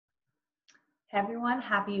Hey everyone,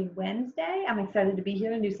 happy Wednesday. I'm excited to be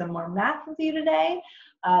here and do some more math with you today.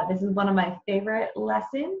 This is one of my favorite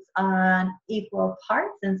lessons on equal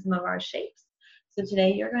parts and some of our shapes. So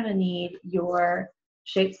today you're going to need your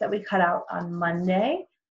shapes that we cut out on Monday.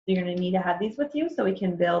 So you're going to need to have these with you so we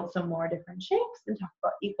can build some more different shapes and talk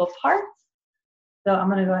about equal parts. So I'm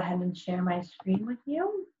going to go ahead and share my screen with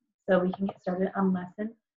you so we can get started on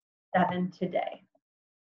lesson 7 today.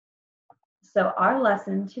 So our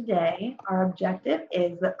lesson today, our objective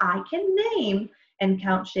is that I can name and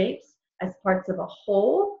count shapes as parts of a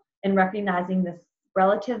whole and recognizing the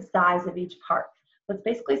relative size of each part. So it's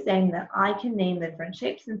basically saying that I can name the different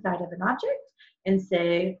shapes inside of an object and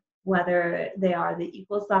say whether they are the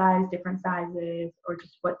equal size, different sizes, or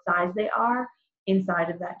just what size they are inside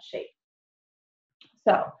of that shape.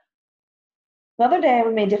 So the other day,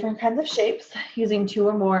 we made different kinds of shapes using 2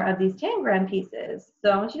 or more of these tangram pieces. So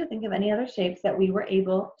I want you to think of any other shapes that we were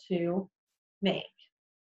able to make.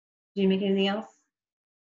 Did you make anything else?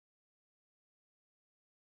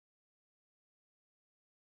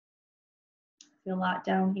 See a lot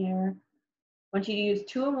down here. I want you to use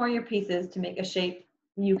 2 or more of your pieces to make a shape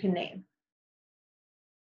you can name.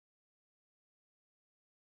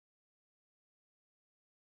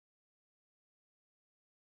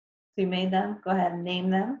 So you made them. Go ahead and name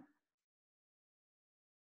them.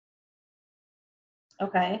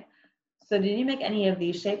 Okay. So did you make any of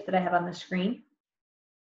these shapes that I have on the screen?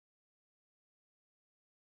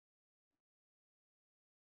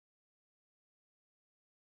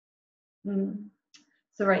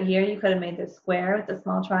 So right here, you could have made this square with the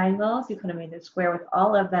small triangles. You could have made this square with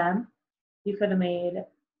all of them. You could have made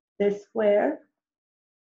this square.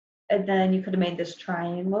 And then you could have made this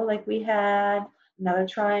triangle like we had, another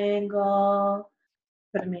triangle.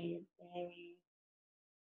 Could have made a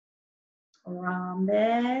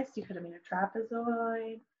rhombus. You could have made a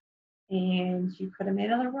trapezoid. And you could have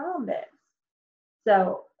made another rhombus.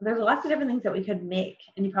 So there's lots of different things that we could make.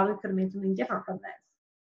 And you probably could have made something different from this.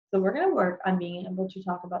 So we're going to work on being able to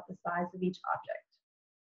talk about the size of each object.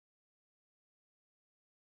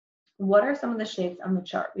 What are some of the shapes on the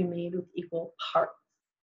chart we made with equal parts?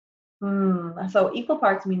 So equal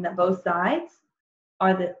parts mean that both sides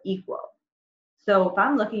are the equal. So if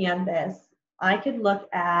I'm looking at this, I could look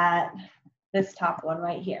at this top one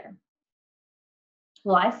right here.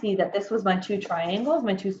 Well, I see that this was my 2 triangles,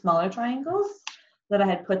 my 2 smaller triangles that I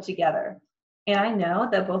had put together. And I know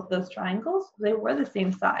that both those triangles, they were the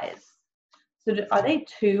same size. So are they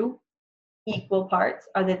 2 equal parts?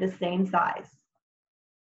 Are they the same size?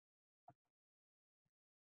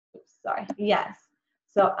 Oops, sorry. Yes.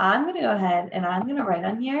 So I'm going to go ahead and I'm going to write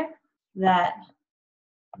on here that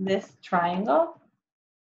this triangle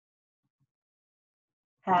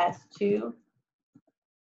has 2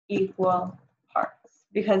 equal parts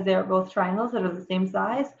because they're both triangles that are the same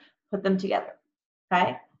size, put them together,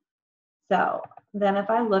 okay? So then if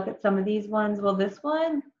I look at some of these ones, well, this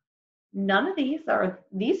one, none of these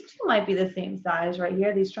these 2 might be the same size right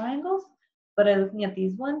here, these triangles, but I'm looking at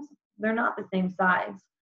these ones, they're not the same size,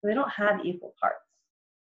 so they don't have equal parts.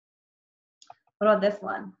 What about this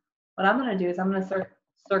one? What I'm going to do is I'm going to start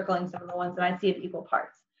circling some of the ones that I see of equal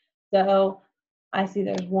parts. So I see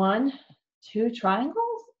there's 1, 2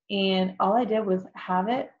 triangles, and all I did was have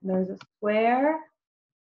it, there's a square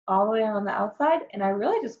all the way on the outside, and I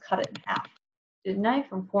really just cut it in half, didn't I?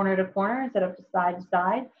 From corner to corner instead of side to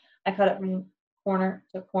side. I cut it from corner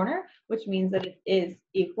to corner, which means that it is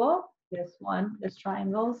equal. This one, this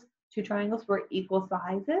 2 triangles were equal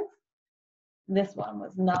sizes. This one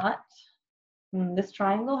was not. This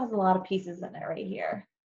triangle has a lot of pieces in it right here.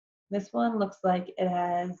 This one looks like it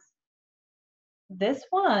has this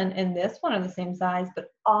one and this one are the same size,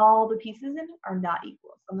 but all the pieces in it are not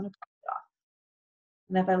equal. So I'm going to cut it off.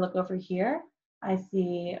 And if I look over here, I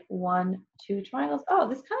see 1, 2 triangles. Oh,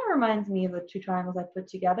 this kind of reminds me of the 2 triangles I put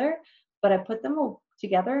together, but I put them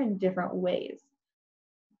together in different ways.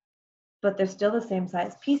 But they're still the same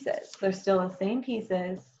size pieces. They're still the same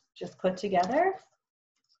pieces, just put together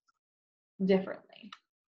differently,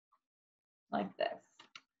 like this.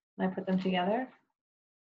 And I put them together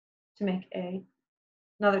to make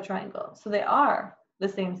another triangle. So they are the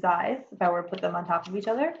same size if I were to put them on top of each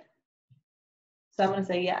other. So I'm going to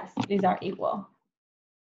say yes, these are equal.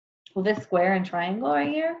 Well, this square and triangle right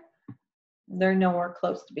here, they're nowhere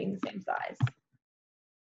close to being the same size.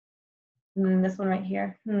 And then this one right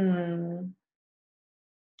here, well,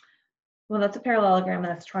 that's a parallelogram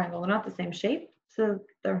and that's a triangle. They're not the same shape, so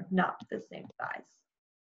they're not the same size.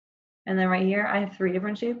 And then right here, I have 3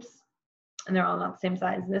 different shapes, and they're all not the same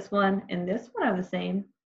size. This one and this one are the same,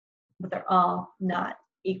 but they're all not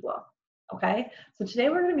equal. Okay, so today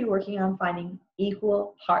we're going to be working on finding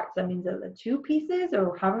equal parts. That means that the two pieces,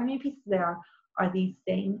 or however many pieces there are the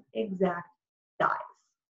same exact size.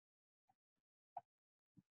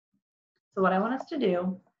 So what I want us to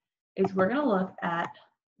do is we're going to look at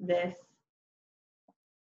this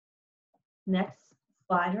next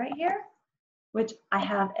slide right here, which I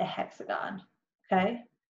have a hexagon. Okay,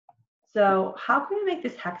 so how can we make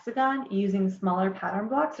this hexagon using smaller pattern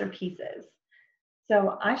blocks or pieces?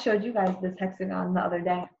 So I showed you guys this hexagon the other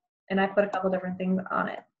day, and I put a couple different things on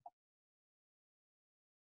it.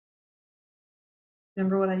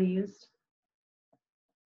 Remember what I used?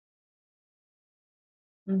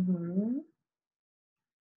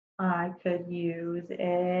 I could use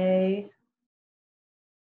a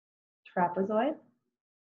trapezoid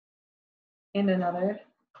and another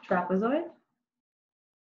trapezoid.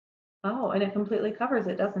 Oh, and it completely covers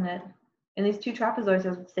it, doesn't it? And these two trapezoids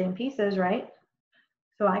are the same pieces, right?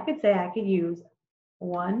 So I could say I could use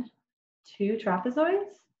 1, 2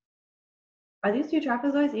 trapezoids. Are these two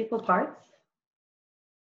trapezoids equal parts?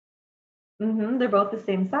 They're both the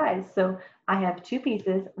same size. So I have two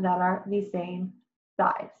pieces that are the same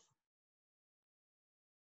size.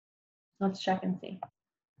 Let's check and see.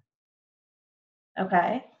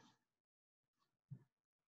 Okay.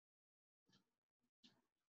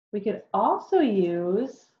 We could also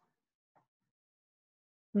use,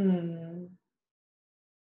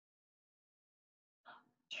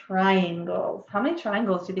 triangles. How many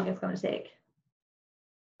triangles do you think it's going to take?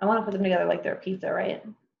 I want to put them together like they're a pizza, right?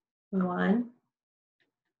 1,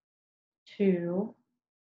 2,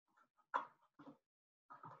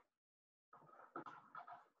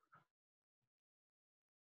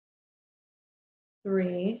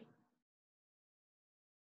 3,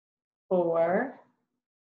 4,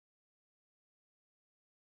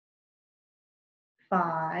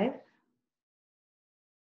 5,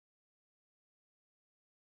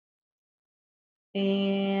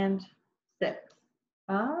 and 6.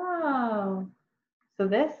 Oh, so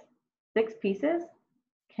this 6 pieces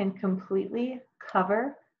can completely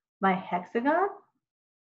cover my hexagon.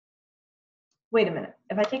 Wait a minute.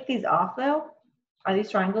 If I take these off though, are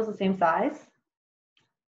these triangles the same size?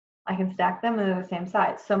 I can stack them and they're the same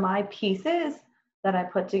size. So my pieces that I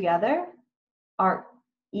put together are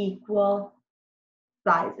equal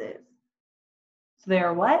sizes. So they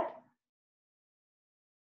are what?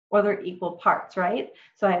 Or they're equal parts, right?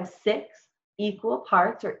 So I have 6 equal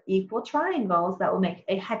parts or equal triangles that will make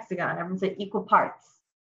a hexagon. Everyone say equal parts.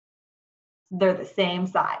 They're the same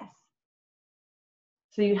size.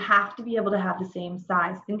 So you have to be able to have the same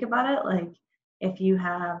size. Think about it like if you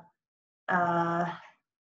have a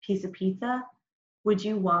piece of pizza, would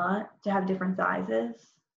you want to have different sizes?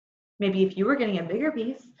 Maybe if you were getting a bigger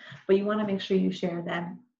piece, but you want to make sure you share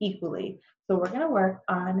them equally. So we're going to work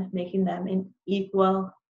on making them in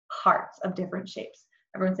equal parts of different shapes.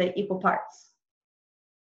 Everyone say equal parts.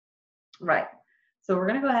 Right. So we're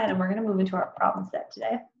going to go ahead and we're going to move into our problem set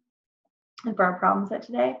today. And for our problem set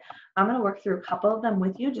today, I'm going to work through a couple of them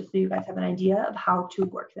with you just so you guys have an idea of how to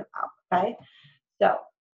work them out, okay? So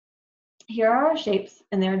here are our shapes,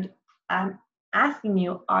 and I'm asking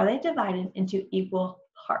you, are they divided into equal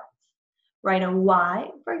parts? Write a Y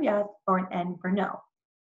for yes or an N for no.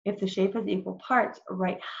 If the shape has equal parts,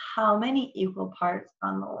 write how many equal parts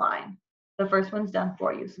on the line. The first one's done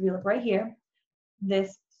for you. So if you look right here,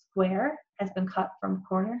 this square has been cut from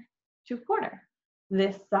corner to corner.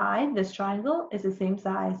 This side, this triangle, is the same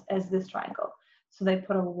size as this triangle. So they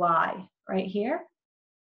put a Y right here,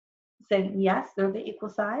 saying yes, they're the equal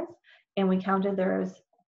size. And we counted theirs.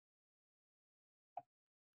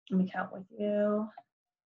 Let me count with you.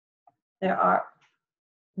 There are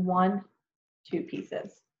 1, 2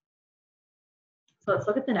 pieces. So let's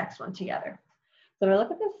look at the next one together. So if I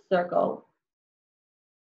look at this circle,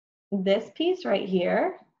 this piece right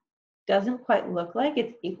here doesn't quite look like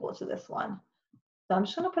it's equal to this one. So I'm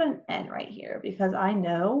just going to put an N right here because I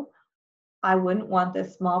know I wouldn't want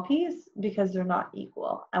this small piece because they're not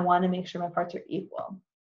equal. I want to make sure my parts are equal.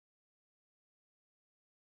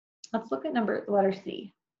 Let's look at letter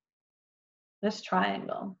C. This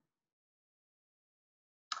triangle.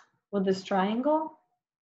 Well, this triangle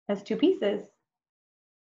has 2 pieces,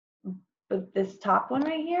 but this top one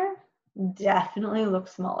right here definitely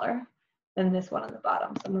looks smaller than this one on the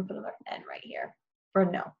bottom. So I'm going to put another N right here for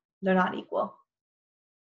no, they're not equal.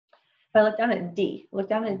 If I look down at D,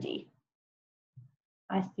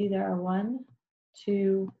 I see there are 1,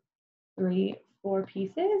 2, 3, 4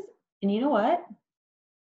 pieces. And you know what?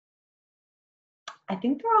 I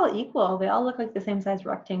think they're all equal. They all look like the same size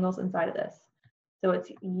rectangles inside of this. So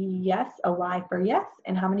it's yes, a Y for yes.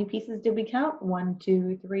 And how many pieces did we count? 1,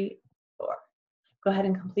 2, 3, 4. go ahead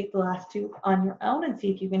and complete the last two on your own and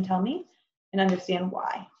see if you can tell me and understand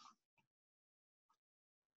why.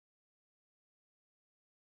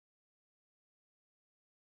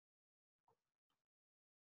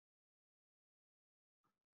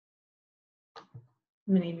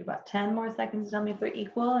 I'm going to give you about 10 more seconds to tell me if they're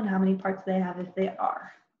equal and how many parts they have if they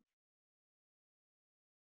are.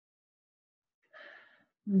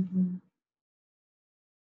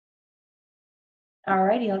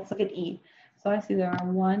 Alrighty, let's look at E. So I see there are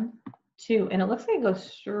 1, 2, and it looks like it goes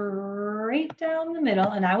straight down the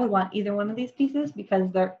middle, and I would want either one of these pieces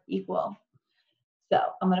because they're equal. So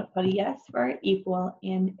I'm going to put a yes for equal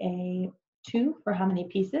and a 2 for how many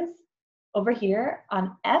pieces. Over here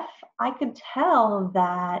on F, I could tell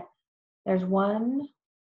that there's 1,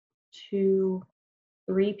 2,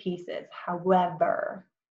 3 pieces. However,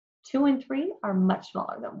 2 and 3 are much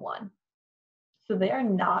smaller than 1. So they are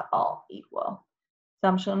not all equal. So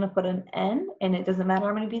I'm just going to put an N, and it doesn't matter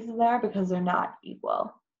how many pieces there are because they're not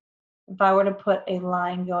equal. If I were to put a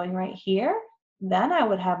line going right here, then I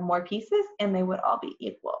would have more pieces and they would all be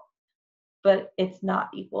equal. But it's not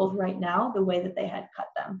equal right now the way that they had cut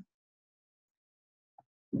them.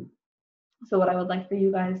 So what I would like for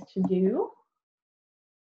you guys to do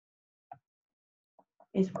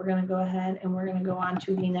is we're going to go ahead and we're going to go on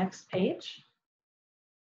to the next page.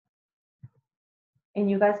 And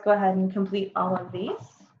you guys go ahead and complete all of these.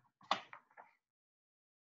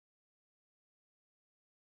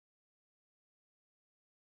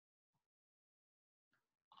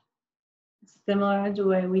 Similar to the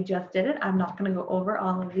way we just did it, I'm not going to go over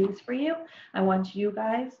all of these for you. I want you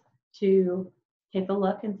guys to take a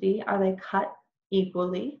look and see, are they cut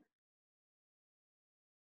equally?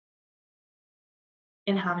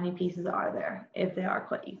 And how many pieces are there? If they are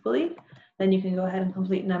cut equally, then you can go ahead and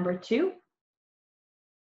complete number 2.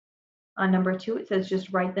 On number 2, it says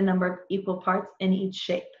just write the number of equal parts in each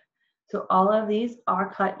shape. So all of these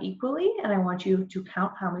are cut equally, and I want you to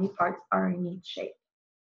count how many parts are in each shape.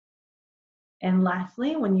 And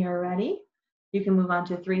lastly, when you're ready, you can move on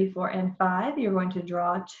to 3, 4, and 5. You're going to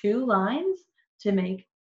draw 2 lines to make,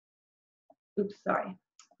 oops, sorry,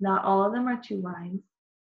 not all of them are 2 lines.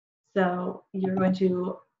 So you're going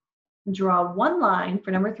to draw 1 line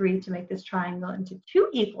for number 3 to make this triangle into 2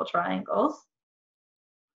 equal triangles.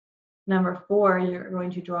 Number 4, you're going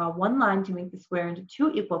to draw 1 line to make the square into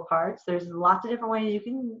 2 equal parts. There's lots of different ways you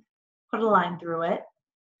can put a line through it.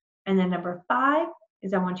 And then number 5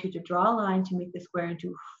 is I want you to draw a line to make the square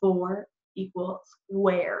into 4 equal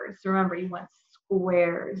squares. Remember, you want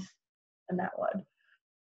squares in that one.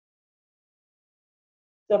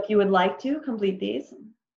 So if you would like to complete these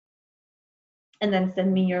and then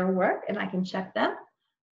send me your work and I can check them.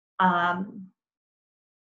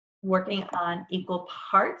 Working on equal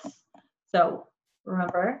parts. So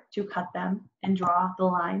remember to cut them and draw the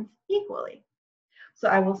lines equally. So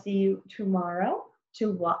I will see you tomorrow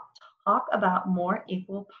to talk about more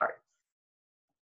equal parts.